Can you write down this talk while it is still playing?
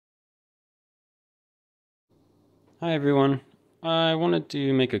Hi everyone. I wanted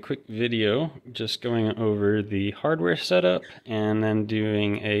to make a quick video just going over the hardware setup and then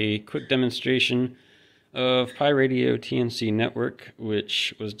doing a quick demonstration of PiRaTN network,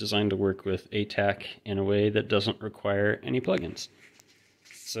 which was designed to work with ATAK in a way that doesn't require any plugins.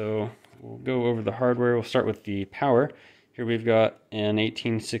 So we'll go over the hardware. We'll start with the power. Here we've got an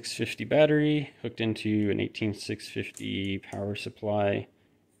 18650 battery hooked into an 18650 power supply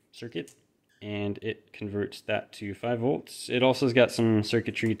circuit, and it converts that to 5 volts. It also has got some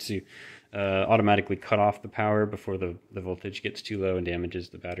circuitry to automatically cut off the power before the voltage gets too low and damages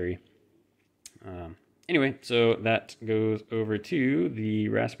the battery. Anyway, so that goes over to the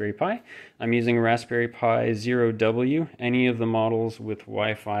Raspberry Pi. I'm using a Raspberry Pi 0W. Any of the models with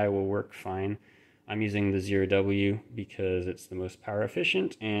Wi-Fi will work fine. I'm using the 0W because it's the most power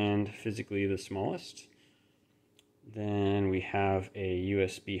efficient and physically the smallest. Then we have a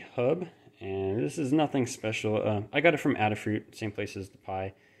USB hub, and this is nothing special. I got it from Adafruit, same place as the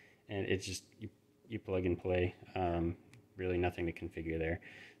Pi, and it's just you plug and play. Really nothing to configure there.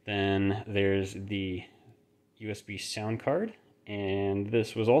 Then there's the USB sound card, and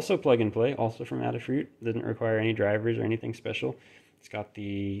this was also plug and play, also from Adafruit. Didn't require any drivers or anything special. It's got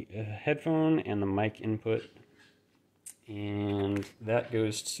the headphone and the mic input, and that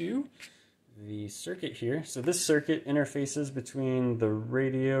goes to the circuit here. So this circuit interfaces between the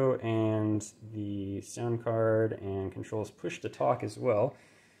radio and the sound card and controls push to talk as well.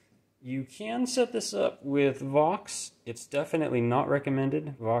 You can set this up with Vox. It's definitely not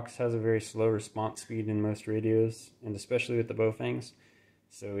recommended. Vox has a very slow response speed in most radios, and especially with the Baofangs.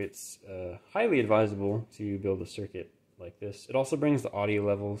 So it's highly advisable to build a circuit like this. It also brings the audio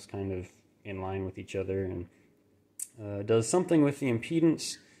levels kind of in line with each other, and does something with the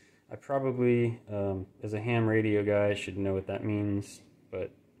impedance. I probably, as a ham radio guy, should know what that means,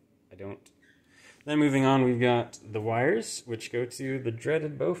 but I don't. Then moving on, we've got the wires, which go to the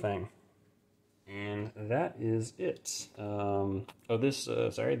dreaded Baofang. And that is it.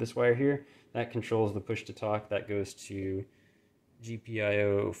 This wire here, that controls the push to talk. That goes to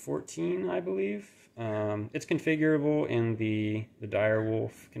GPIO 14, I believe. It's configurable in the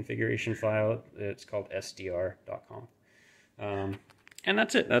direwolf configuration file. It's called sdr.com. And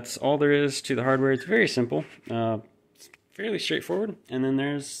that's it. That's all there is to the hardware. It's very simple. It's fairly straightforward. And then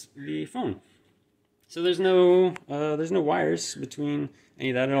there's the phone. So there's no wires between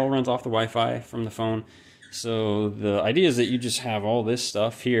any of that. It all runs off the Wi-Fi from the phone. So the idea is that you just have all this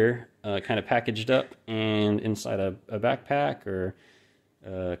stuff here kind of packaged up and inside a backpack or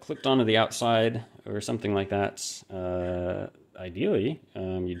clipped onto the outside or something like that. Ideally,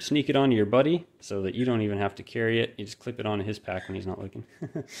 you'd sneak it onto your buddy so that you don't even have to carry it. You just clip it onto his pack when he's not looking.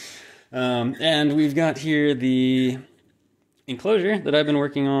 And we've got here the enclosure that I've been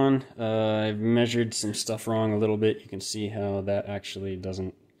working on. I've measured some stuff wrong a little bit. You can see how that actually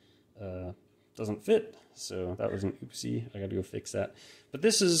doesn't fit. So that was an oopsie. I got to go fix that. But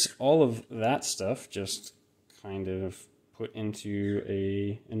this is all of that stuff just kind of put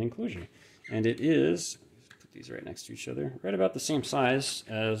into an enclosure, and it is. Put these right next to each other, right about the same size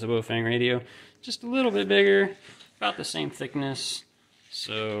as a Baofang radio, just a little bit bigger, about the same thickness.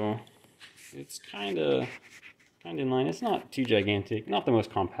 So it's kind of in line. It's not too gigantic, not the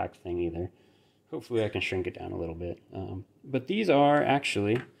most compact thing either. Hopefully I can shrink it down a little bit. But these are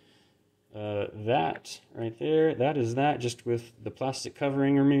actually that right there. That is that, just with the plastic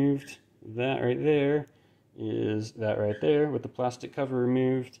covering removed. That right there is that right there with the plastic cover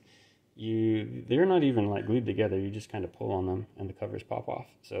removed. They're not even like glued together. You just kind of pull on them and the covers pop off.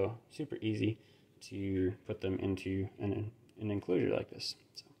 So super easy to put them into an enclosure like this.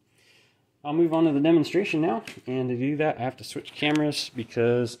 So I'll move on to the demonstration now, and to do that I have to switch cameras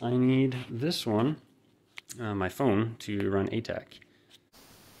because I need this one, my phone, to run ATAK.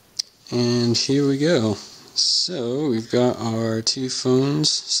 And here we go. So we've got our two phones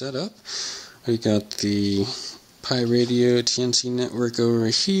set up. We've got the PiRaTN network over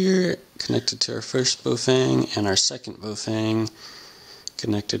here connected to our first Baofang, and our second Baofang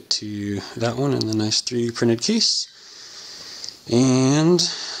connected to that one in the nice 3D printed case. And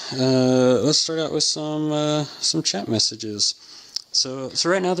let's start out with some chat messages. So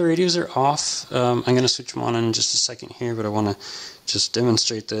right now the radios are off. I'm going to switch them on in just a second here, but I want to just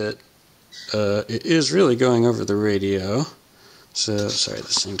demonstrate that it is really going over the radio. So sorry,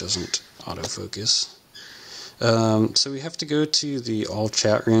 this thing doesn't autofocus. So we have to go to the all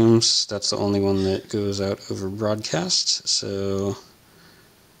chat rooms. That's the only one that goes out over broadcast. So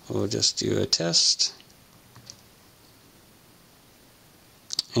we'll just do a test.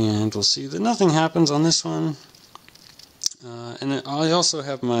 And we'll see that nothing happens on this one. And then I also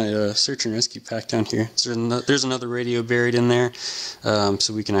have my search and rescue pack down here. So there's another radio buried in there,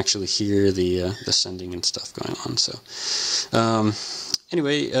 so we can actually hear the sending and stuff going on. So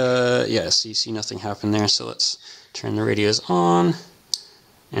anyway, yeah, so you see nothing happen there. So let's turn the radios on,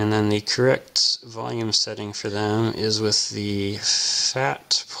 and then the correct volume setting for them is with the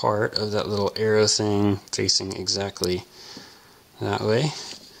fat part of that little arrow thing facing exactly that way,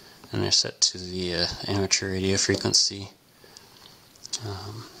 and they're set to the amateur radio frequency.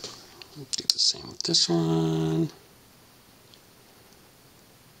 Do the same with this one.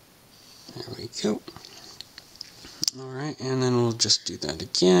 There we go. Alright, and then we'll just do that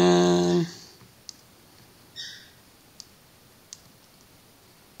again.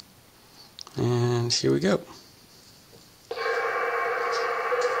 And here we go.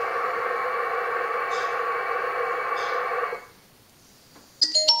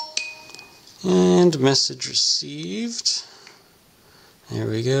 And message received. There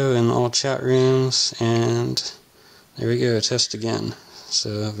we go, in all chat rooms, and there we go, test again.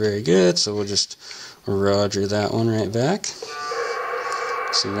 So very good, so we'll just roger that one right back.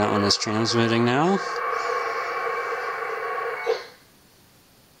 See, that one is transmitting now.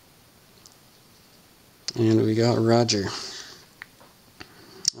 And we got roger.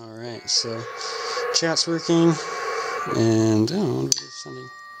 Alright, so chat's working, and I don't know what it's sending.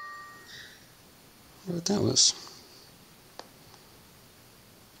 What that was.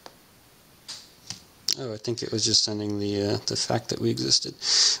 Oh, I think it was just sending the fact that we existed.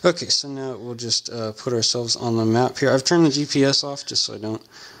 Okay, so now we'll just put ourselves on the map here. I've turned the GPS off just so I don't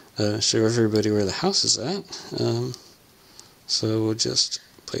show everybody where the house is at. So we'll just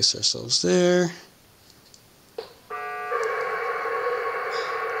place ourselves there.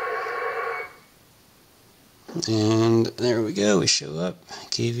 And there we go, we show up,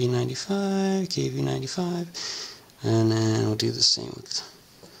 KV95, KV95, and then we'll do the same with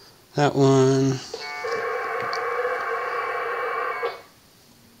that one.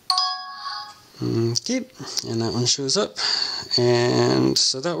 Okay, and that one shows up, and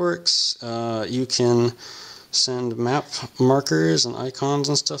so that works. You can send map markers and icons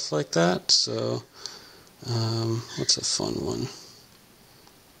and stuff like that, so what's a fun one?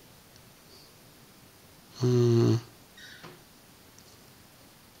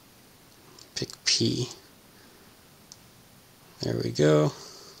 Pick P. There we go.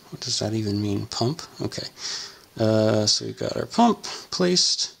 What does that even mean? Pump? Okay. So we've got our pump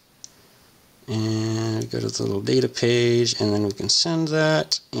placed, and go to the little data page, and then we can send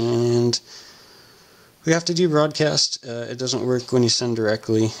that, and we have to do broadcast. It doesn't work when you send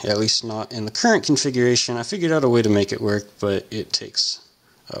directly, at least not in the current configuration. I figured out a way to make it work, but it takes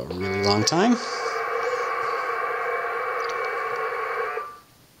a really long time.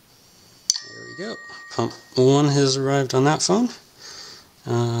 Go. Pump 1 has arrived on that phone,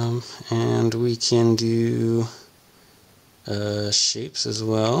 and we can do shapes as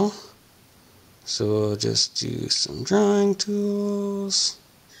well, so we'll just do some drawing tools.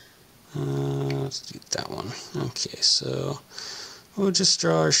 Let's do that one. Okay, so we'll just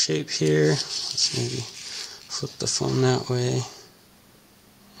draw our shape here. Let's maybe flip the phone that way,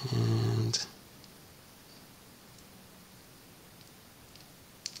 and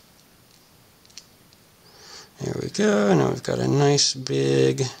there we go. Now we've got a nice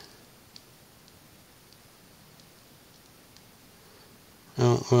big,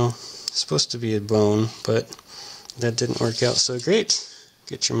 oh well, it's supposed to be a bone, but that didn't work out so great.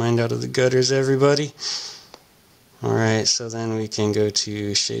 Get your mind out of the gutters, everybody. Alright, so then we can go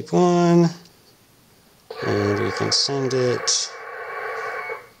to shape 1, and we can send it.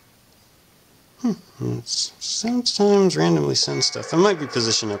 It sometimes randomly sends stuff. It might be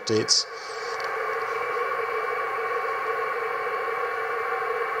position updates.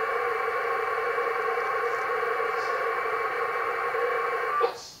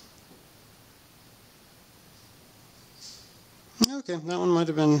 Okay, that one might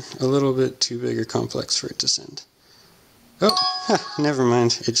have been a little bit too big or complex for it to send. Oh, never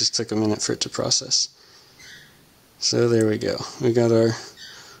mind. It just took a minute for it to process. So there we go. We got our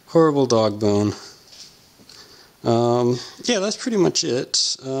horrible dog bone. Yeah, that's pretty much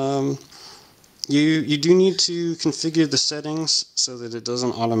it. You do need to configure the settings so that it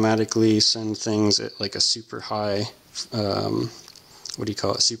doesn't automatically send things at like a super high, what do you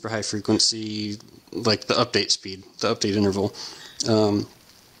call it, super high frequency, like the update speed, the update interval.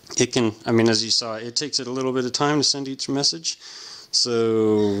 It can, I mean, as you saw, it takes it a little bit of time to send each message.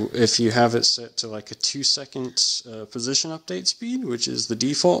 So if you have it set to like a 2-second position update speed, which is the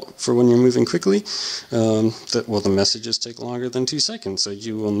default for when you're moving quickly, the messages take longer than 2 seconds. So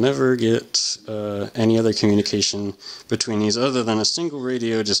you will never get any other communication between these other than a single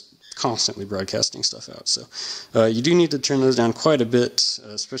radio just constantly broadcasting stuff out. So you do need to turn those down quite a bit,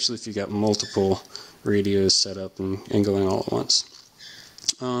 especially if you got multiple radios set up and going all at once.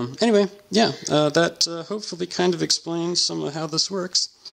 Anyway, yeah, that hopefully kind of explains some of how this works.